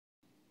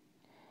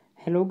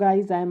Hello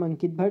guys, I am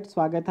अंकित भट्ट।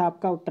 स्वागत है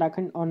आपका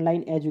उत्तराखंड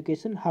ऑनलाइन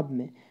एजुकेशन हब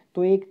में।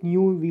 तो एक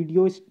न्यू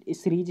वीडियो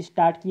सीरीज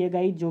स्टार्ट की है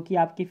गाइस, जो कि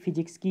आपकी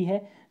फिजिक्स की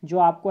है, जो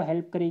आपको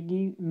हेल्प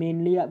करेगी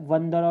मेनली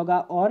वन दरोगा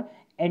और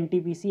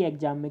एनटीपीसी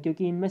एग्जाम में,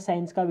 क्योंकि इनमें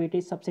साइंस का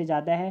वेटेज सबसे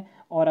ज़्यादा है।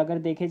 और अगर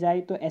देखे जाए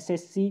तो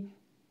एसएससी,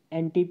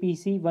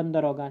 एनटीपीसी, वन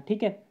दरोगा।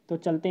 ठीक है, तो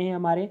चलते हैं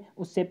हमारे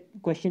उससे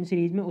क्वेश्चन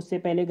सीरीज में। उससे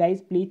पहले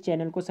गाइस प्लीज़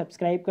चैनल को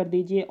सब्सक्राइब कर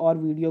दीजिए और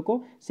वीडियो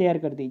को शेयर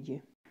कर दीजिए।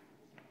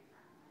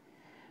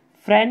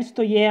 फ्रेंड्स,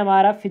 तो ये है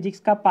हमारा फिजिक्स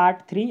का पार्ट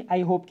 3।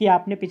 आई होप कि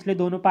आपने पिछले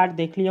दोनों पार्ट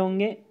देख लिए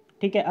होंगे।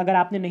 ठीक है, अगर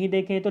आपने नहीं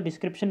देखे हैं तो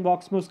डिस्क्रिप्शन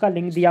बॉक्स में उसका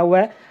लिंक दिया हुआ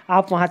है,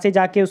 आप वहाँ से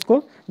जाके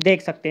उसको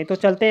देख सकते हैं। तो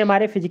चलते हैं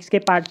हमारे फिजिक्स के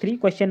पार्ट 3।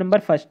 क्वेश्चन नंबर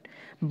फर्स्ट,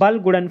 बल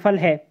गुणनफल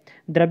है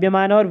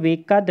द्रव्यमान और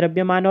वेग का,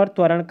 द्रव्यमान और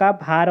त्वरण का,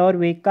 भार और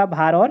वेग का,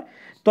 भार और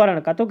त्वरण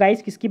का। तो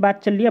गाइस किसकी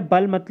बात चल रही है?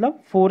 बल मतलब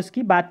फोर्स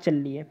की बात चल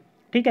रही है।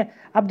 ठीक है,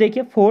 अब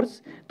देखिए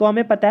फोर्स, तो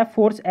हमें पता है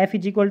फोर्स F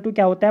इजिक्वल टू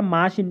क्या होता है?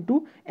 Mass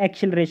into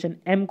acceleration.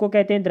 M को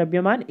कहते हैं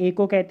द्रव्यमान, A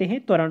को कहते हैं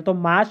त्वरण। तो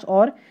मास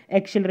और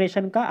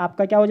एक्सिलरेशन का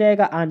आपका क्या हो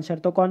जाएगा? आंसर।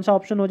 तो कौन सा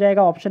ऑप्शन हो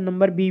जाएगा? Option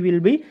number B will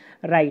be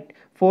right.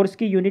 Force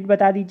की यूनिट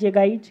बता दीजिए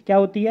गाइज, क्या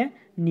होती है?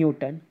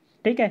 न्यूटन।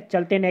 ठीक है,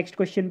 चलते हैं नेक्स्ट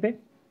क्वेश्चन पे।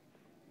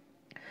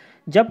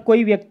 जब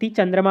कोई व्यक्ति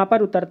चंद्रमा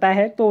पर उतरता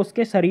है तो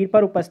उसके शरीर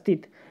पर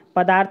उपस्थित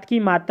पदार्थ की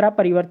मात्रा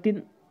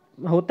परिवर्तित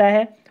होता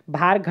है,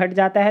 भार घट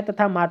जाता है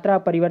तथा मात्रा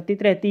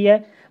अपरिवर्तित रहती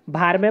है।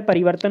 भार में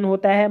परिवर्तन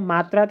होता है,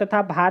 मात्रा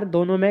तथा भार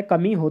दोनों में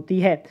कमी होती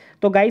है।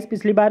 तो गाइस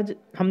पिछली बार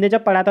हमने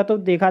जब पढ़ा था तो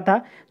देखा था,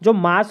 जो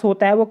मास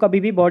होता है वो कभी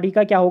भी बॉडी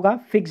का क्या होगा?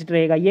 फिक्स्ड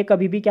रहेगा, ये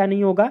कभी भी क्या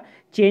नहीं होगा?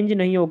 चेंज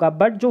नहीं होगा।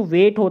 बट जो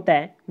वेट होता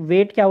है,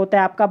 वेट क्या होता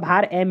है आपका?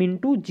 भार m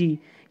इंटू जी।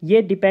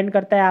 ये डिपेंड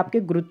करता है आपके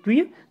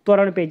गुरुत्वीय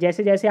त्वरण पे।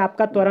 जैसे जैसे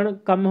आपका त्वरण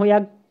कम हो या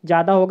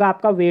ज़्यादा होगा,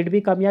 आपका वेट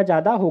भी कम या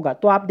ज़्यादा होगा।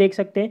 तो आप देख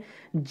सकते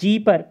हैं जी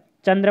पर,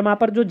 चंद्रमा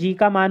पर जो जी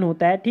का मान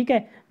होता है, ठीक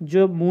है,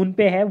 जो मून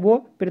पे है वो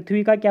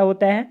पृथ्वी का क्या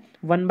होता है?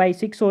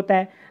 1/6 होता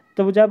है।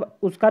 तो जब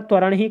उसका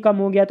त्वरण ही कम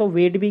हो गया तो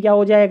वेट भी क्या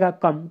हो जाएगा?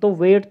 कम। तो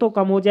वेट तो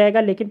कम हो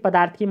जाएगा लेकिन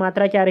पदार्थ की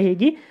मात्रा क्या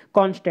रहेगी?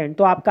 कांस्टेंट।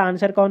 तो आपका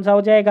आंसर कौन सा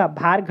हो जाएगा?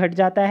 भार घट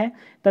जाता है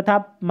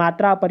तथा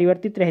मात्रा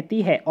अपरिवर्तित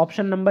रहती है।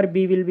 Option number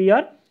B will be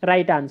your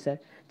right answer.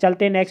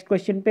 चलते हैं नेक्स्ट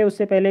क्वेश्चन पे।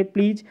 उससे पहले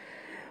प्लीज़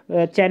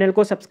चैनल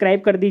को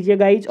सब्सक्राइब कर दीजिए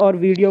गाइज, और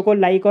वीडियो को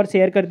लाइक और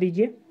शेयर कर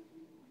दीजिए।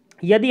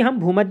 यदि हम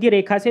भूमध्य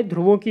रेखा से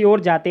ध्रुवों की ओर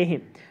जाते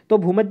हैं, तो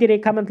भूमध्य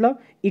रेखा मतलब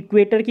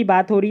इक्वेटर की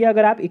बात हो रही है।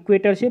 अगर आप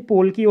इक्वेटर से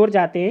पोल की ओर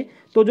जाते हैं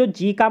तो जो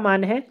जी का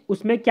मान है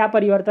उसमें क्या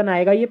परिवर्तन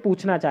आएगा, ये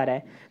पूछना चाह रहा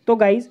है। तो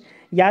गाइज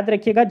याद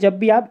रखिएगा, जब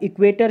भी आप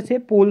इक्वेटर से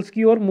पोल्स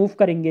की ओर मूव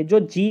करेंगे, जो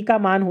जी का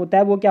मान होता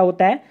है वो क्या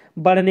होता है?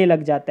 बढ़ने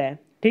लग जाता है।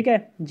 ठीक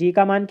है, जी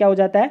का मान क्या हो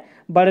जाता है?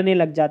 बढ़ने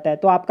लग जाता है।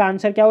 तो आपका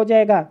आंसर क्या हो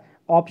जाएगा?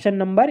 Option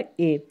number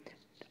A.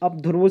 अब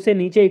ध्रुव से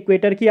नीचे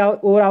इक्वेटर की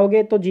ओर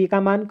आओगे तो जी का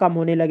मान कम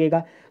होने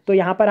लगेगा। तो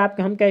यहाँ पर आप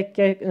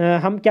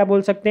हम क्या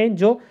बोल सकते हैं?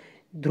 जो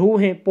ध्रुव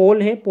हैं,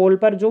 पोल हैं, पोल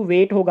पर जो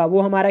वेट होगा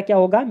वो हमारा क्या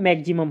होगा?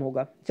 मैक्सिमम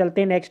होगा।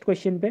 चलते हैं नेक्स्ट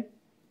क्वेश्चन पे।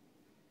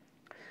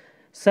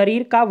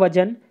 शरीर का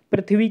वजन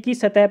पृथ्वी की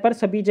सतह पर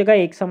सभी जगह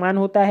एक समान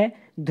होता है,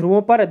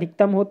 ध्रुवों पर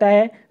अधिकतम होता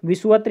है,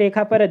 विषुवत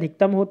रेखा पर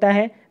अधिकतम होता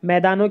है,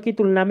 मैदानों की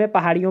तुलना में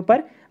पहाड़ियों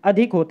पर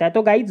अधिक होता है।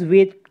 तो गाइज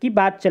वेट की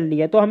बात चल रही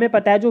है, तो हमें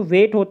पता है जो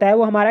वेट होता है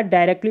वो हमारा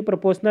डायरेक्टली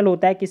प्रोपोर्शनल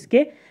होता है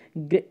किसके?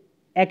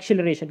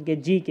 एक्सिलरेशन के,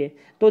 जी के।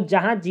 तो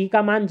जहाँ जी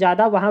का मान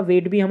ज़्यादा वहाँ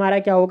वेट भी हमारा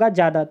क्या होगा?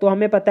 ज़्यादा। तो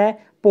हमें पता है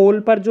पोल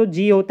पर जो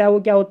जी होता है वो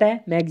क्या होता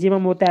है?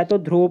 मैक्सिमम होता है। तो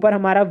ध्रुव पर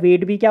हमारा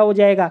वेट भी क्या हो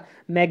जाएगा?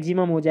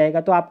 मैक्सिमम हो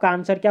जाएगा। तो आपका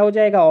आंसर क्या हो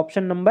जाएगा?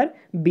 Option number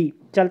B.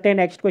 चलते हैं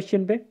नेक्स्ट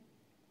क्वेश्चन पे।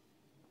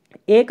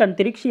 एक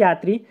अंतरिक्ष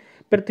यात्री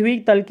पृथ्वी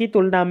तल की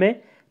तुलना में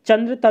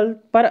चंद्र तल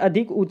पर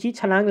अधिक ऊंची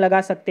छलांग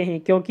लगा सकते हैं,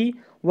 क्योंकि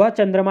वह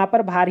चंद्रमा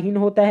पर भारहीन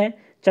होता है,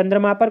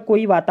 चंद्रमा पर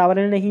कोई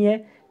वातावरण नहीं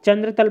है,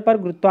 चंद्र तल पर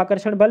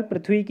गुरुत्वाकर्षण बल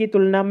पृथ्वी की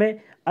तुलना में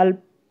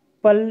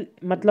अल्पल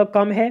मतलब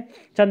कम है,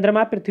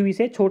 चंद्रमा पृथ्वी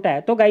से छोटा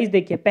है। तो गाइस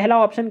देखिए, पहला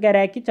ऑप्शन कह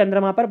रहा है कि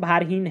चंद्रमा पर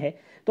भारहीन है,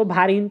 तो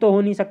भारहीन तो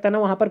हो नहीं सकता ना,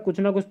 वहां पर कुछ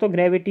ना कुछ तो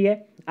ग्रेविटी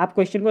है। आप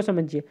क्वेश्चन को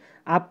समझिए,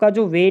 आपका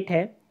जो वेट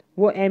है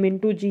वो m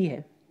इंटू जी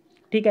है।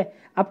 ठीक है,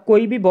 अब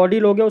कोई भी बॉडी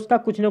लोगे उसका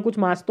कुछ ना कुछ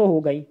मास तो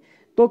होगा ही।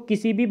 तो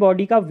किसी भी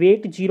बॉडी का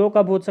वेट जीरो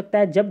कब हो सकता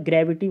है? जब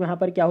ग्रेविटी वहां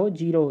पर क्या हो?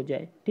 जीरो हो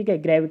जाए। ठीक है,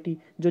 ग्रेविटी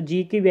जो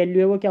जी की वैल्यू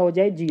है वो क्या हो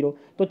जाए? जीरो।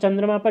 तो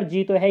चंद्रमा पर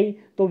जी तो है ही,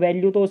 तो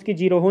वैल्यू तो उसकी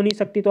जीरो हो नहीं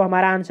सकती। तो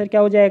हमारा आंसर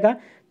क्या हो जाएगा?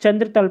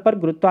 चंद्र तल पर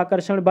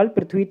गुरुत्वाकर्षण बल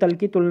पृथ्वी तल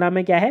की तुलना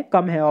में क्या है?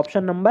 कम है।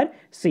 Option number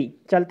C.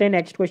 चलते हैं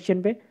नेक्स्ट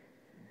क्वेश्चन पे।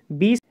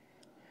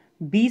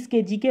 20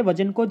 केजी के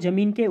वजन को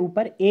जमीन के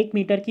ऊपर 1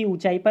 मीटर की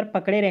ऊंचाई पर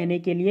पकड़े रहने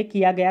के लिए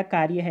किया गया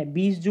कार्य है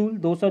 20 जूल,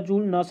 200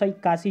 जूल,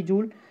 981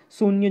 जूल,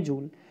 0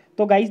 जूल।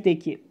 तो गाइस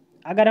देखिए,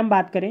 अगर हम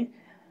बात करें,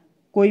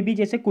 कोई भी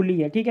जैसे कुली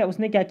है, ठीक है,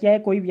 उसने क्या किया है?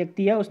 कोई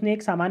व्यक्ति है, उसने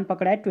एक सामान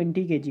पकड़ा है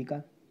 20 केजी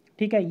का।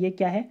 ठीक है, ये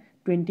क्या है?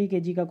 20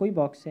 केजी का कोई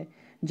बॉक्स है।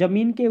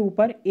 जमीन के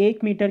ऊपर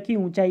 1 मीटर की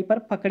ऊंचाई पर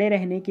पकड़े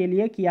रहने के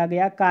लिए किया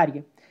गया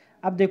कार्य।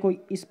 अब देखो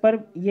इस पर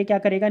ये क्या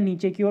करेगा?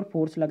 नीचे की ओर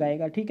फोर्स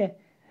लगाएगा। ठीक है,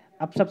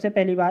 अब सबसे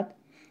पहली बात,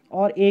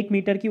 और 1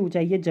 मीटर की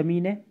ऊंचाई, ये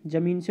ज़मीन है,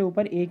 ज़मीन से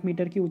ऊपर 1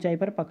 मीटर की ऊंचाई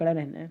पर पकड़ा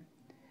रहना है।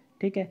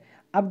 ठीक है,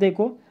 अब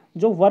देखो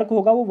जो वर्क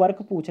होगा वो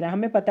वर्क पूछ रहा है।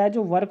 हमें पता है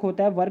जो वर्क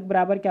होता है, वर्क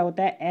बराबर क्या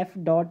होता है? F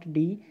dot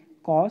D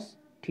cos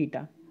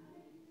theta.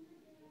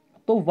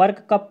 तो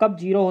वर्क कब कब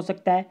जीरो हो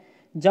सकता है,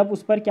 जब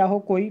उस पर क्या हो,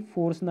 कोई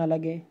फोर्स ना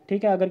लगे,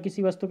 ठीक है। अगर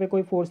किसी वस्तु पे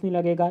कोई फोर्स नहीं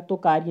लगेगा तो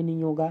कार्य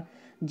नहीं होगा।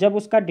 जब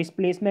उसका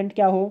डिस्प्लेसमेंट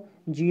क्या हो,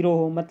 जीरो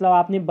हो, मतलब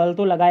आपने बल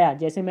तो लगाया,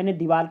 जैसे मैंने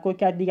दीवार को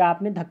क्या दिया,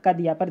 आपने धक्का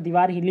दिया पर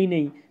दीवार हिली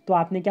नहीं, तो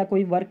आपने क्या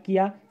कोई वर्क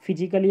किया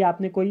फिजिकली,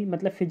 आपने कोई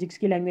मतलब फिजिक्स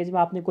की लैंग्वेज में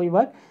आपने कोई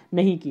वर्क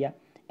नहीं किया।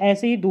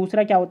 ऐसे ही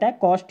दूसरा क्या होता है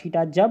कॉस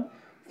थीटा, जब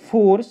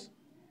फोर्स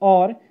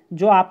और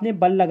जो आपने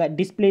बल लगा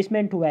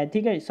डिस्प्लेसमेंट हुआ है,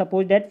 ठीक है,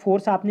 सपोज दैट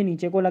फोर्स आपने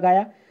नीचे को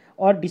लगाया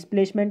और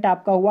डिस्प्लेसमेंट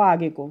आपका हुआ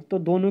आगे को, तो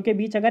दोनों के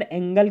बीच अगर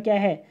एंगल क्या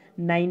है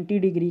 90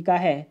 डिग्री का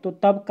है, तो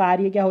तब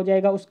कार्य क्या हो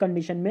जाएगा उस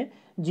कंडीशन में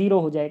जीरो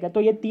हो जाएगा।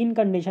 तो ये तीन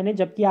कंडीशन है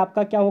जबकि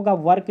आपका क्या होगा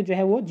वर्क जो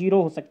है वो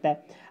जीरो हो सकता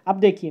है। अब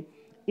देखिए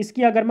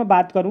इसकी अगर मैं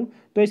बात करूं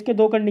तो इसके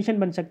दो कंडीशन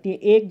बन सकती है।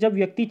 एक, जब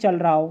व्यक्ति चल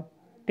रहा हो,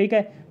 ठीक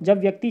है, जब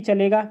व्यक्ति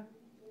चलेगा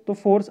तो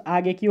फोर्स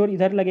आगे की ओर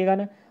इधर लगेगा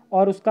ना,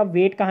 और उसका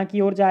वेट कहाँ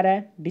की ओर जा रहा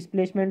है,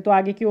 डिस्प्लेसमेंट तो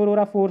आगे की ओर हो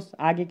रहा, फोर्स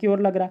आगे की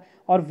ओर लग रहा,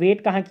 और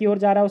वेट कहाँ की ओर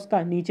जा रहा है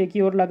उसका, नीचे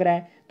की ओर लग रहा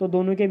है, तो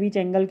दोनों के बीच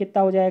एंगल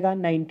कितना हो जाएगा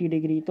 90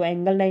 डिग्री। तो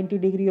एंगल 90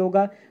 डिग्री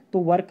होगा तो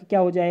वर्क क्या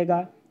हो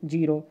जाएगा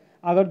जीरो।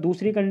 अगर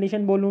दूसरी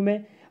कंडीशन बोलूँ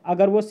मैं,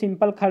 अगर वो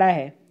सिंपल खड़ा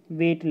है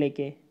वेट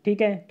लेके,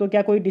 ठीक है, तो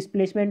क्या कोई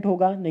डिस्प्लेसमेंट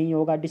होगा, नहीं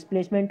होगा,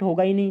 डिस्प्लेसमेंट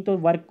होगा ही नहीं तो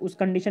वर्क उस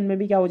कंडीशन में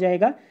भी क्या हो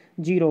जाएगा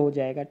जीरो हो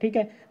जाएगा, ठीक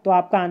है। तो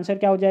आपका आंसर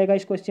क्या हो जाएगा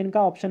इस क्वेश्चन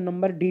का, option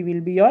number D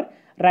will be your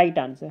right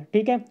answer,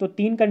 ठीक है। तो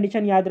तीन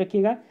कंडीशन याद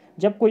रखिएगा,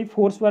 जब कोई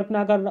फोर्स वर्क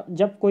ना कर,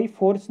 जब कोई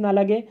फोर्स ना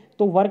लगे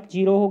तो वर्क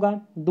जीरो होगा।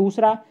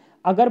 दूसरा,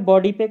 अगर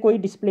बॉडी पे कोई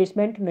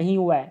डिस्प्लेसमेंट नहीं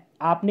हुआ है,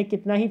 आपने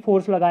कितना ही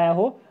फोर्स लगाया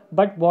हो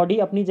बट बॉडी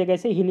अपनी जगह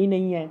से हिली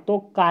नहीं है, तो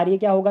कार्य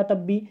क्या होगा तब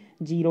भी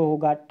जीरो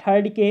होगा।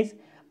 थर्ड केस,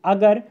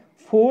 अगर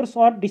फोर्स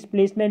और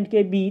डिस्प्लेसमेंट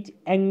के बीच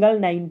एंगल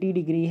 90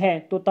 डिग्री है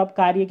तो तब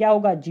कार्य क्या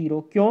होगा जीरो।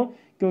 क्यों,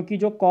 क्योंकि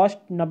जो कॉस्ट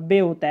 90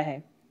 होता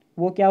है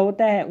वो क्या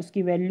होता है,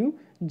 उसकी वैल्यू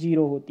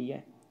जीरो होती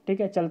है,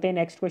 ठीक है। चलते हैं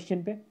नेक्स्ट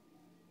क्वेश्चन पे।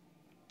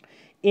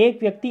 एक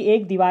व्यक्ति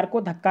एक दीवार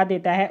को धक्का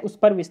देता है, उस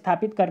पर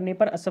विस्थापित करने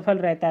पर असफल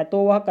रहता है, तो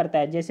वह करता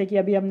है, जैसे कि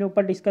अभी हमने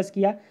ऊपर डिस्कस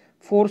किया,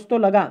 फोर्स तो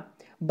लगा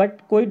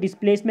बट कोई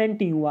डिस्प्लेसमेंट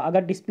नहीं हुआ।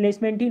 अगर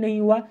डिस्प्लेसमेंट ही नहीं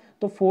हुआ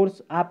तो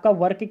फोर्स आपका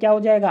वर्क क्या हो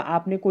जाएगा,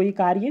 आपने कोई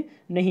कार्य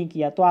नहीं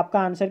किया, तो आपका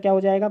आंसर क्या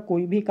हो जाएगा,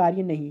 कोई भी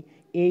कार्य नहीं।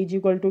 ए इज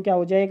इक्वल टू क्या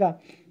हो जाएगा,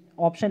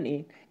 ऑप्शन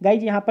ए।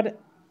 गाइज यहाँ पर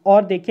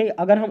और देखिए,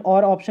 अगर हम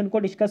और ऑप्शन को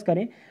डिस्कस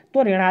करें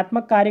तो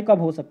ऋणात्मक कार्य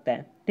कब हो सकता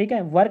है, ठीक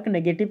है, वर्क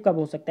नेगेटिव कब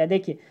हो सकता है।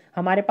 देखिए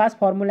हमारे पास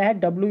फॉर्मूला है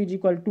W is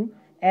equal to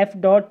F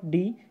dot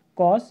D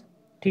cos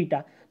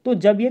theta. तो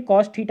जब ये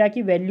कॉस थीटा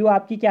की वैल्यू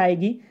आपकी क्या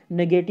आएगी,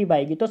 नेगेटिव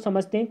आएगी, तो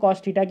समझते हैं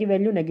कॉस थीटा की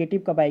वैल्यू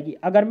नेगेटिव कब आएगी।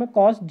 अगर मैं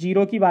कॉस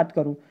जीरो की बात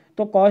करूं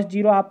तो कॉस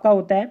जीरो आपका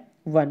होता है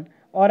 1,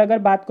 और अगर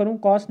बात करूं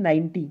कॉस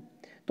 90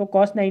 तो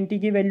कॉस 90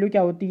 की वैल्यू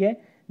क्या होती है,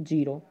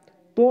 जीरो।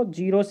 तो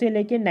जीरो से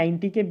लेके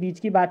 90 के बीच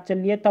की बात चल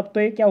रही है, तब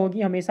तो ये क्या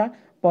होगी, हमेशा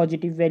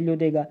पॉजिटिव वैल्यू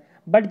देगा।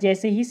 बट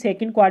जैसे ही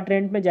सेकंड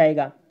क्वाड्रेंट में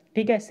जाएगा,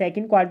 ठीक है,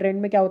 सेकंड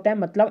क्वाड्रेंट में क्या होता है,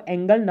 मतलब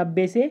एंगल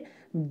 90 से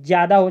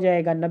ज़्यादा हो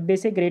जाएगा, 90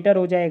 से ग्रेटर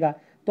हो जाएगा,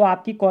 तो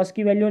आपकी कॉस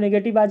की वैल्यू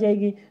नेगेटिव आ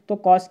जाएगी। तो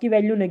कॉस की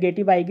वैल्यू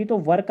नेगेटिव आएगी तो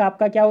वर्क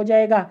आपका क्या हो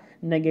जाएगा,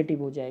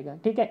 नेगेटिव हो जाएगा,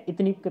 ठीक है।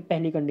 इतनी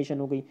पहली कंडीशन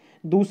हो गई।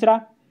 दूसरा,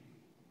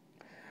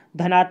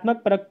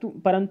 धनात्मक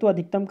परंतु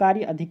अधिकतम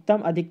कार्य,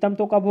 अधिकतम अधिकतम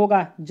तो कब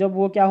होगा, जब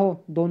वो क्या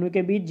हो, दोनों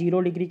के बीच 0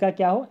 डिग्री का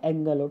क्या हो,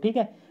 एंगल हो, ठीक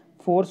है।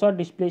 फोर्स और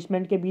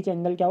डिस्प्लेसमेंट के बीच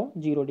एंगल क्या हो,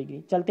 0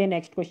 डिग्री। चलते हैं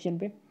नेक्स्ट क्वेश्चन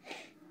पे।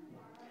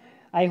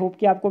 आई होप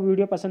कि आपको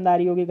वीडियो पसंद आ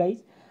रही होगी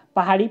गाइज।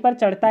 पहाड़ी पर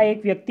चढ़ता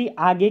एक व्यक्ति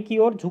आगे की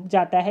ओर झुक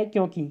जाता है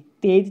क्योंकि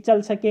तेज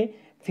चल सके,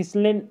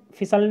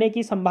 फिसलने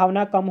की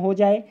संभावना कम हो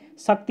जाए,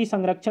 शक्ति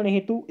संरक्षण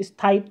हेतु,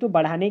 स्थायित्व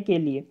बढ़ाने के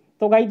लिए।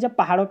 तो गाइज जब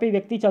पहाड़ों पे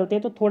व्यक्ति चलते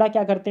हैं तो थोड़ा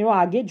क्या करते हैं, वो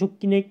आगे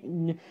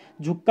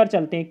झुककर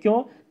चलते हैं।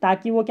 क्यों,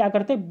 ताकि वो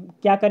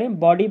क्या करें,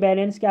 बॉडी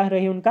बैलेंस क्या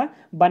रहे उनका,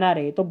 बना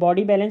रहे। तो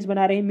बॉडी बैलेंस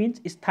बना रहे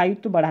मीन्स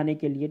स्थायित्व बढ़ाने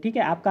के लिए, ठीक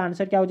है। आपका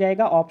आंसर क्या हो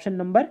जाएगा, ऑप्शन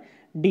नंबर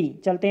डी।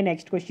 चलते हैं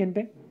नेक्स्ट क्वेश्चन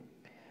पे।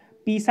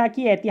 पीसा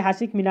की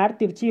ऐतिहासिक मीनार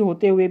तिरछी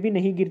होते हुए भी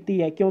नहीं गिरती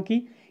है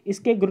क्योंकि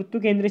इसके गुरुत्व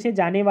केंद्र से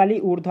जाने वाली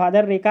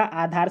ऊर्ध्वाधर रेखा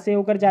आधार से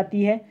होकर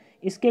जाती है।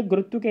 इसके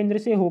गुरुत्व केंद्र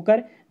से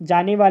होकर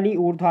जाने वाली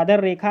ऊर्ध्वाधर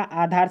रेखा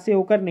आधार से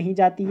होकर नहीं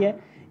जाती है।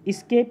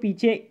 इसके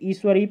पीछे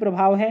ईश्वरीय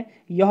प्रभाव है,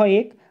 यह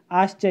एक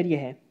आश्चर्य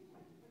है।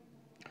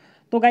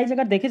 तो गाइज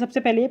अगर देखें, सबसे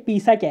पहले ये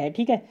पीसा क्या है,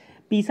 ठीक है।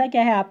 पीसा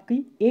क्या है,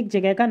 आपकी एक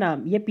जगह का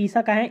नाम। ये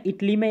पीसा कहाँ है,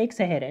 इटली में एक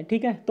शहर है,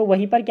 ठीक है। तो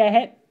वहीं पर क्या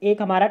है,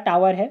 एक हमारा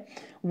टावर है,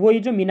 वो ये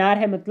जो मीनार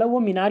है, मतलब वो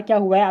मीनार क्या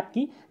हुआ है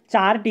आपकी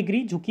 4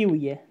 डिग्री झुकी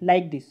हुई है,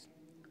 लाइक दिस।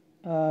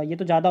 ये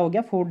तो ज़्यादा हो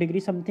गया, 4 डिग्री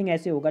समथिंग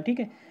ऐसे होगा, ठीक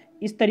है।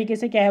 इस तरीके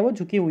से क्या है वो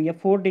झुकी हुई है,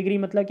 4 डिग्री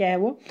मतलब क्या है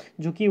वो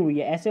झुकी हुई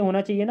है, ऐसे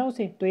होना चाहिए ना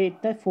उसे, तो ये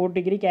इतना 4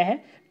 डिग्री क्या है,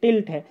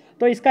 टिल्ट है।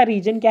 तो इसका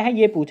रीजन क्या है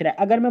ये पूछ रहा है।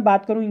 अगर मैं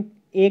बात करूँ,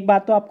 एक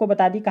बात तो आपको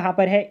बता दी कहाँ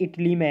पर है,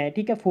 इटली में है,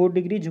 ठीक है, 4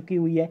 डिग्री झुकी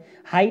हुई है।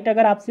 हाइट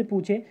अगर आपसे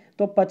पूछे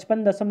तो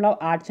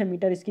 55.86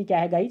 मीटर इसकी क्या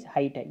है गाइज,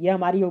 हाइट है। ये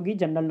हमारी होगी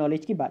जनरल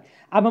नॉलेज की बात।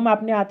 अब हम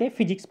अपने आते हैं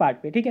फिजिक्स पार्ट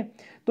पे, ठीक है।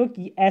 तो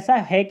ऐसा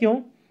है क्यों,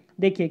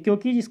 देखिए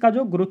क्योंकि इसका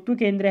जो गुरुत्व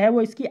केंद्र है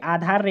वो इसकी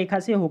आधार रेखा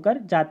से होकर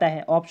जाता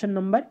है, ऑप्शन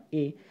नंबर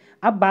ए।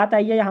 अब बात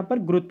आई है यहाँ पर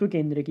गुरुत्व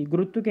केंद्र की।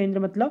 गुरुत्व केंद्र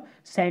मतलब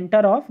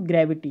सेंटर ऑफ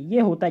ग्रेविटी।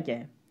 ये होता क्या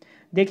है,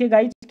 देखिए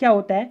गाइज क्या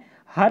होता है,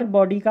 हर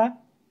बॉडी का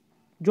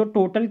जो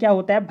टोटल क्या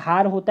होता है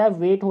भार होता है,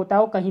 वेट होता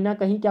है, वो कहीं ना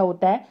कहीं क्या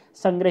होता है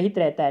संग्रहित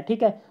रहता है।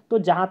 ठीक है, तो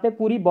जहाँ पे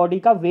पूरी बॉडी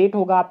का वेट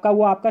होगा आपका,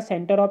 वो आपका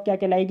सेंटर ऑफ क्या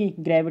कहलाएगी,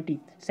 ग्रेविटी,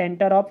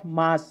 सेंटर ऑफ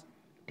मास।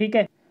 ठीक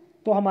है,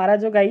 तो हमारा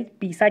जो गाइस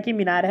पीसा की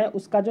मीनार है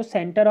उसका जो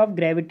सेंटर ऑफ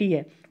ग्रेविटी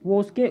है वो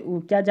उसके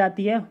क्या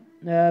जाती है,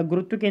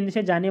 गुरुत्व केंद्र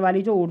से जाने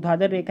वाली जो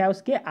ऊर्ध्वाधर रेखा है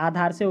उसके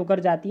आधार से होकर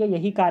जाती है।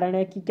 यही कारण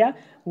है कि क्या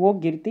वो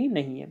गिरती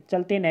नहीं है।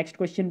 चलते हैं नेक्स्ट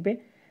क्वेश्चन पे।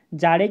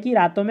 जाड़े की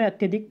रातों में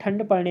अत्यधिक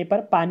ठंड पड़ने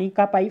पर पानी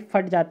का पाइप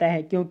फट जाता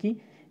है क्योंकि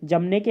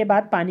जमने के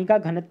बाद पानी का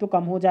घनत्व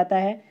कम हो जाता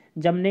है,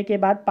 जमने के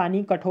बाद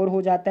पानी कठोर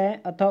हो जाता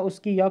है अतः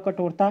उसकी यह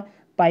कठोरता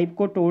पाइप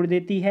को तोड़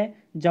देती है,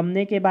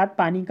 जमने के बाद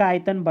पानी का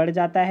आयतन बढ़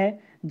जाता है,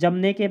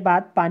 जमने के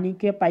बाद पानी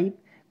के पाइप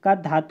का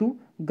धातु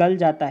गल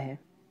जाता है।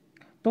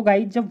 तो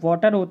गाइस जब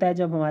वाटर होता है,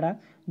 जब हमारा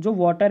जो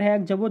वाटर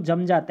है जब वो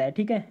जम जाता है,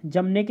 ठीक है,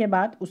 जमने के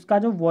बाद उसका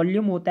जो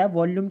वॉल्यूम होता है,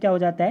 वॉल्यूम क्या हो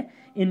जाता है,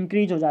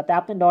 इंक्रीज हो जाता है।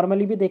 आपने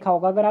नॉर्मली भी देखा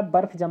होगा, अगर आप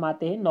बर्फ़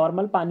जमाते हैं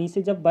नॉर्मल पानी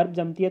से, जब बर्फ़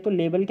जमती है तो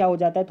लेवल क्या हो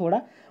जाता है,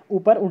 थोड़ा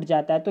ऊपर उठ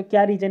जाता है। तो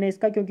क्या रीज़न है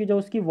इसका, क्योंकि जो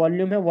उसकी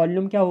वॉल्यूम है,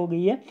 वॉल्यूम क्या हो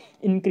गई है,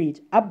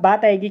 इंक्रीज। अब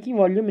बात आएगी कि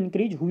वॉल्यूम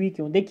इंक्रीज हुई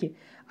क्यों। देखिए,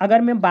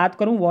 अगर मैं बात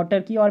करूँ वाटर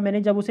की और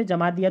मैंने जब उसे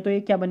जमा दिया तो ये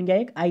क्या बन गया,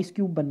 एक आइस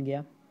क्यूब बन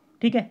गया।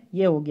 ठीक है,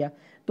 ये हो गया।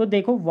 तो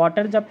देखो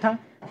वाटर जब था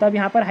तब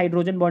यहाँ पर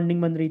हाइड्रोजन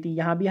बॉन्डिंग बन रही थी,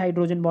 यहाँ भी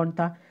हाइड्रोजन बॉन्ड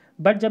था,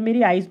 बट जब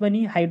मेरी आइस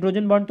बनी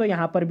हाइड्रोजन बॉन्ड तो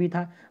यहाँ पर भी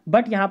था,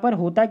 बट यहाँ पर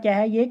होता क्या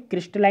है, ये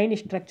क्रिस्टलाइन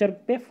स्ट्रक्चर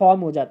पे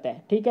फॉर्म हो जाता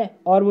है। ठीक है,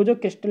 और वो जो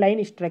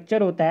क्रिस्टलाइन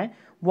स्ट्रक्चर होता है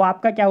वो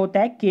आपका क्या होता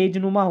है,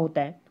 केजनुमा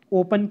होता है,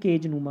 ओपन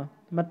केजनुमा,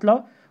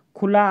 मतलब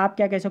खुला, आप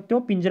क्या कह सकते हो,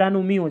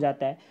 पिंजरानुमी हो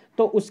जाता है।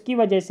 तो उसकी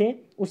वजह से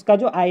उसका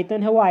जो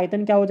आयतन है वो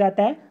आयतन क्या हो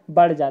जाता है,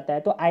 बढ़ जाता है।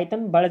 तो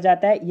आयतन बढ़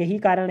जाता है, यही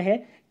कारण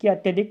है कि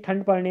अत्यधिक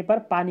ठंड पड़ने पर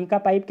पानी का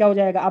पाइप क्या हो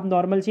जाएगा। अब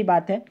नॉर्मल सी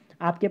बात है,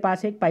 आपके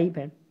पास एक पाइप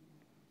है,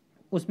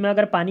 उसमें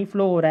अगर पानी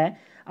फ्लो हो रहा है,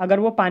 अगर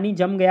वो पानी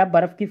जम गया,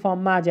 बर्फ़ की फॉर्म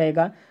में आ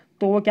जाएगा,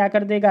 तो वो क्या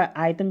कर देगा,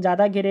 आयतन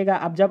ज़्यादा गिरेगा।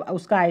 अब जब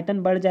उसका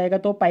आयतन बढ़ जाएगा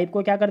तो पाइप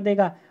को क्या कर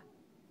देगा,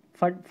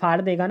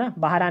 फाड़ देगा ना,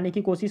 बाहर आने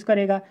की कोशिश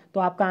करेगा। तो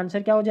आपका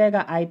आंसर क्या हो जाएगा,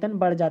 आयतन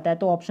बढ़ जाता है।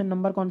 तो ऑप्शन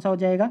नंबर कौन सा हो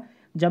जाएगा,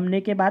 जमने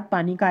के बाद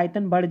पानी का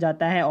आयतन बढ़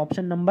जाता है,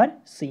 ऑप्शन नंबर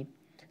सी।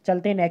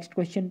 चलते हैं नेक्स्ट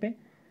क्वेश्चन पे।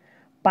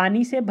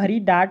 पानी से भरी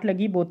डार्ट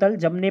लगी बोतल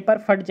जमने पर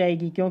फट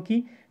जाएगी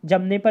क्योंकि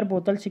जमने पर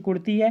बोतल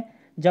सिकुड़ती है,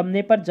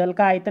 जमने पर जल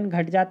का आयतन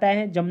घट जाता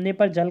है, जमने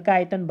पर जल का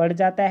आयतन बढ़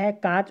जाता है,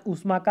 कांच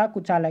ऊष्मा का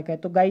कुचालक है।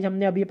 तो गाइज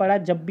हमने अभी पढ़ा,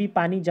 जब भी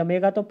पानी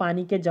जमेगा तो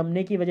पानी के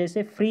जमने की वजह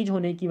से, फ्रीज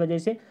होने की वजह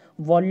से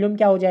वॉल्यूम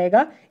क्या हो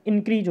जाएगा,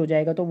 इंक्रीज हो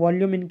जाएगा। तो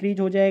वॉल्यूम इंक्रीज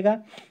हो जाएगा,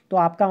 तो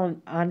आपका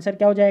आंसर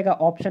क्या हो जाएगा,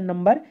 ऑप्शन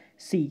नंबर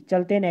सी।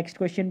 चलते हैं नेक्स्ट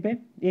क्वेश्चन पे।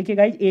 देखिए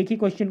गाइज, एक ही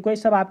क्वेश्चन को, ये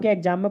सब आपके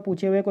एग्जाम में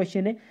पूछे हुए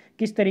क्वेश्चन है,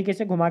 किस तरीके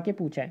से घुमा के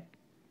पूछा है,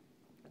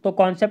 तो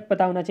कॉन्सेप्ट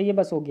पता होना चाहिए,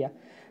 बस हो गया।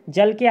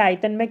 जल के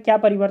आयतन में क्या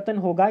परिवर्तन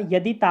होगा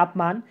यदि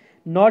तापमान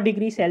 9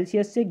 डिग्री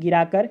सेल्सियस से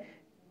गिराकर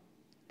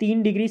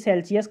 3 डिग्री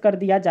सेल्सियस कर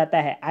दिया जाता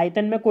है।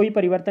 आयतन में कोई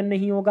परिवर्तन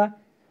नहीं होगा,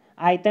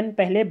 आयतन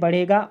पहले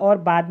बढ़ेगा और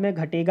बाद में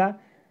घटेगा,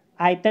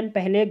 आयतन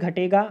पहले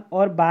घटेगा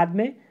और बाद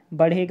में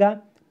बढ़ेगा,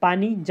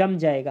 पानी जम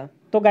जाएगा।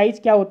 तो गाइस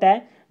क्या होता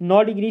है,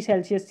 9 डिग्री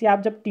सेल्सियस से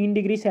आप जब 3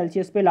 डिग्री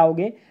सेल्सियस पे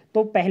लाओगे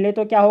तो पहले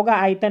तो क्या होगा,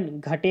 आयतन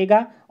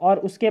घटेगा और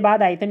उसके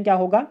बाद आयतन क्या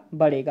होगा,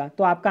 बढ़ेगा।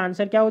 तो आपका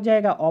आंसर क्या हो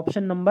जाएगा,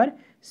 ऑप्शन नंबर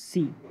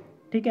सी।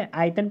 ठीक है,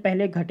 आयतन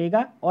पहले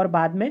घटेगा और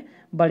बाद में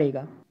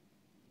बढ़ेगा।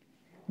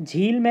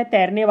 झील में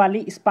तैरने वाली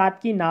इस्पात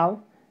की नाव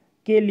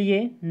के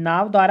लिए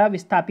नाव द्वारा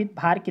विस्थापित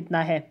भार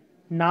कितना है।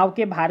 नाव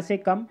के भार से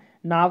कम,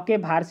 नाव के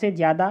भार से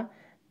ज़्यादा,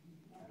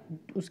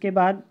 उसके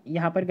बाद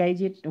यहाँ पर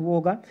गाइज ये वो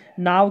होगा,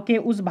 नाव के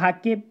उस भाग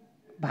के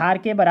भार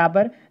के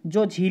बराबर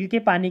जो झील के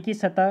पानी की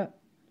सतह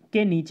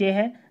के नीचे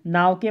है,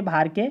 नाव के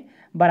भार के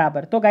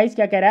बराबर। तो गाइज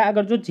क्या कह रहा है,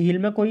 अगर जो झील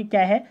में कोई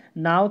क्या है,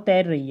 नाव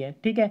तैर रही है,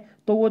 ठीक है,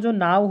 तो वो जो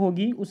नाव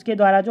होगी उसके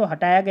द्वारा जो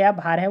हटाया गया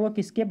भार है वो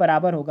किसके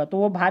बराबर होगा। तो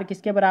वो भार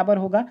किसके बराबर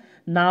होगा,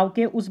 नाव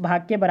के उस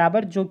भाग के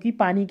बराबर जो कि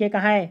पानी के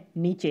कहाँ है,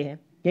 नीचे है।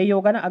 यही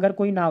होगा ना, अगर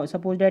कोई नाव,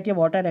 सपोज डैट ये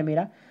वाटर है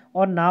मेरा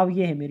और नाव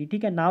ये है मेरी,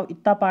 ठीक है, नाव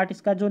इतना पार्ट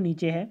इसका जो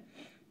नीचे है,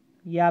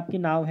 ये आपकी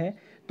नाव है,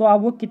 तो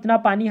अब वो कितना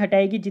पानी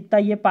हटाएगी, जितना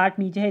ये पार्ट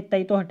नीचे है इतना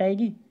ही तो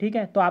हटाएगी। ठीक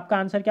है, तो आपका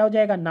आंसर क्या हो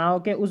जाएगा, नाव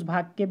के उस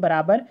भाग के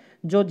बराबर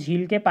जो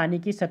झील के पानी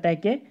की सतह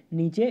के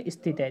नीचे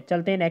स्थित है।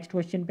 चलते हैं नेक्स्ट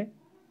क्वेश्चन पे।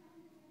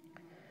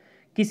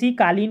 किसी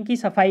कालीन की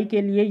सफाई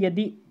के लिए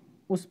यदि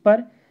उस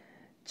पर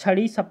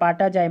छड़ी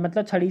सपाटा जाए,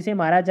 मतलब छड़ी से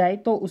मारा जाए,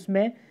 तो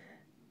उसमें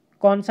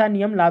कौन सा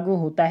नियम लागू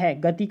होता है।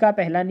 गति का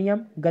पहला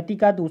नियम, गति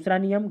का दूसरा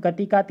नियम,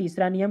 गति का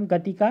तीसरा नियम,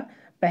 गति का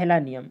पहला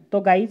नियम। तो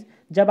गाइज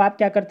जब आप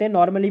क्या करते हैं,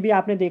 नॉर्मली भी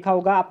आपने देखा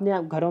होगा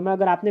अपने घरों में,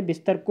 अगर आपने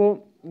बिस्तर को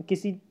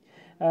किसी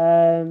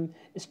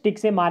स्टिक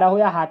से मारा हो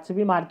या हाथ से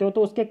भी मारते हो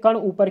तो उसके कण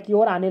ऊपर की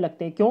ओर आने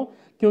लगते हैं। क्यों,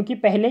 क्योंकि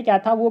पहले क्या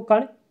था, वो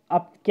कण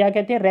अब क्या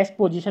कहते हैं, रेस्ट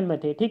पोजीशन में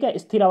थे, ठीक है,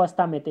 स्थिर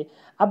अवस्था में थे।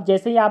 अब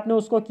जैसे ही आपने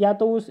उसको किया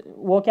तो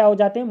वो क्या हो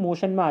जाते हैं,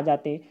 मोशन में आ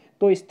जाते हैं।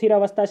 तो स्थिर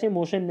अवस्था से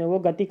मोशन में वो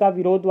गति का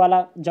विरोध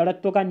वाला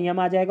जड़त्व का नियम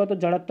आ जाएगा। तो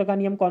जड़त्व का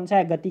नियम कौन सा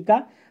है, गति का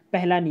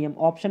पहला नियम,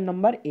 ऑप्शन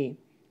नंबर ए।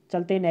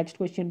 चलते हैं नेक्स्ट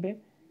क्वेश्चन पे।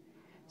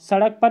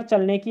 सड़क पर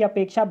चलने की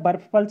अपेक्षा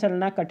बर्फ पर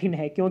चलना कठिन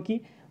है क्योंकि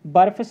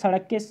बर्फ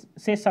सड़क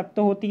से सख्त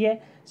होती है,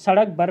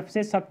 सड़क बर्फ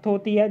से सख्त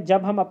होती है।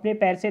 जब हम अपने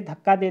पैर से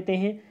धक्का देते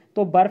हैं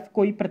तो बर्फ़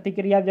कोई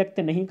प्रतिक्रिया व्यक्त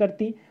नहीं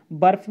करती,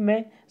 बर्फ़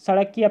में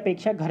सड़क की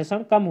अपेक्षा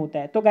घर्षण कम होता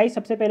है। तो गाइस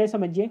सबसे पहले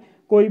समझिए,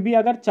 कोई भी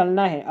अगर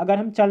चलना है, अगर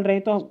हम चल रहे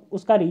हैं तो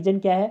उसका रीजन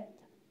क्या है?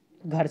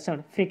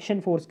 घर्षण, फ्रिक्शन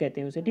फोर्स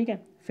कहते हैं उसे, ठीक है,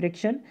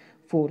 फ्रिक्शन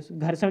फोर्स।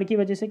 घर्षण की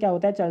वजह से क्या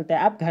होता है? चलता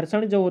है। अब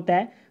घर्षण जो होता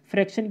है,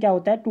 फ्रिक्शन क्या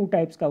होता है? टू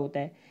टाइप्स का होता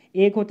है।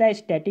 एक होता है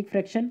स्टैटिक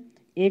फ्रिक्शन,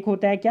 एक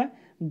होता है क्या?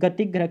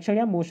 गतिक घर्षण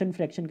या मोशन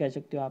फ्रिक्शन कह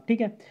सकते हो आप,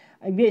 ठीक है।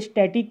 अब ये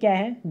स्टैटिक क्या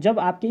है? जब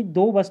आपकी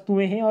दो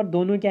वस्तुएं हैं और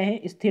दोनों क्या हैं?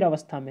 स्थिर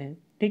अवस्था में है,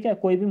 ठीक है,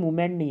 कोई भी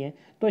मूवमेंट नहीं है,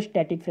 तो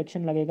स्टैटिक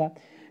फ्रिक्शन लगेगा।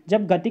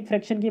 जब गतिक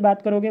फ्रिक्शन की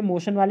बात करोगे,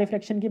 मोशन वाले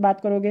फ्रिक्शन की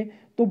बात करोगे,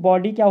 तो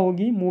बॉडी क्या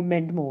होगी?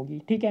 मूवमेंट में होगी,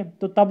 ठीक है,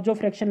 तो तब जो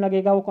फ्रिक्शन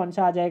लगेगा वो कौन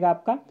सा आ जाएगा?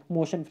 आपका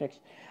मोशन फ्रिक्शन।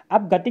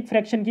 अब गतिक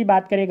फ्रिक्शन की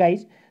बात करें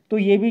गाइस, तो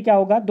ये भी क्या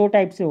होगा? दो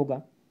टाइप से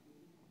होगा।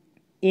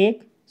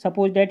 एक,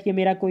 सपोज डैट ये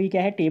मेरा कोई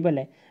क्या है? टेबल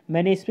है,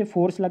 मैंने इस पर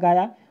फोर्स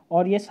लगाया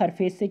और ये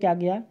सरफेस से क्या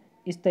गया?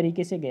 इस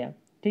तरीके से गया,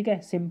 ठीक है,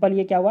 सिंपल।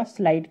 ये क्या हुआ?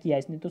 स्लाइड किया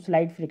इसने, तो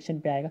स्लाइड फ्रिक्शन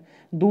पे आएगा।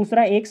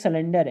 दूसरा, एक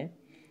सिलेंडर है,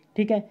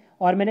 ठीक है,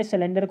 और मैंने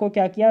सिलेंडर को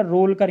क्या किया?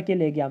 रोल करके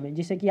ले गया मैं,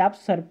 जिसे कि आप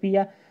सर्पी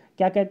या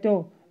क्या कहते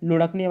हो?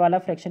 लुढ़कने वाला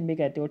फ्रैक्शन भी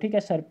कहते हो, ठीक है,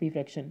 सर्पी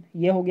फ्रैक्शन।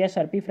 ये हो गया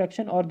सर्पी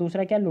फ्रैक्शन, और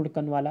दूसरा क्या?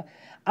 लुढ़कन वाला।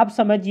 अब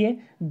समझिए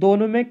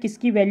दोनों में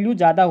किसकी वैल्यू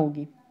ज़्यादा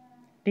होगी,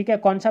 ठीक है,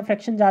 कौन सा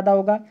फ्रैक्शन ज़्यादा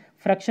होगा?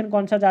 फ्रैक्शन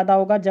कौन सा ज़्यादा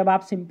होगा? जब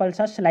आप सिंपल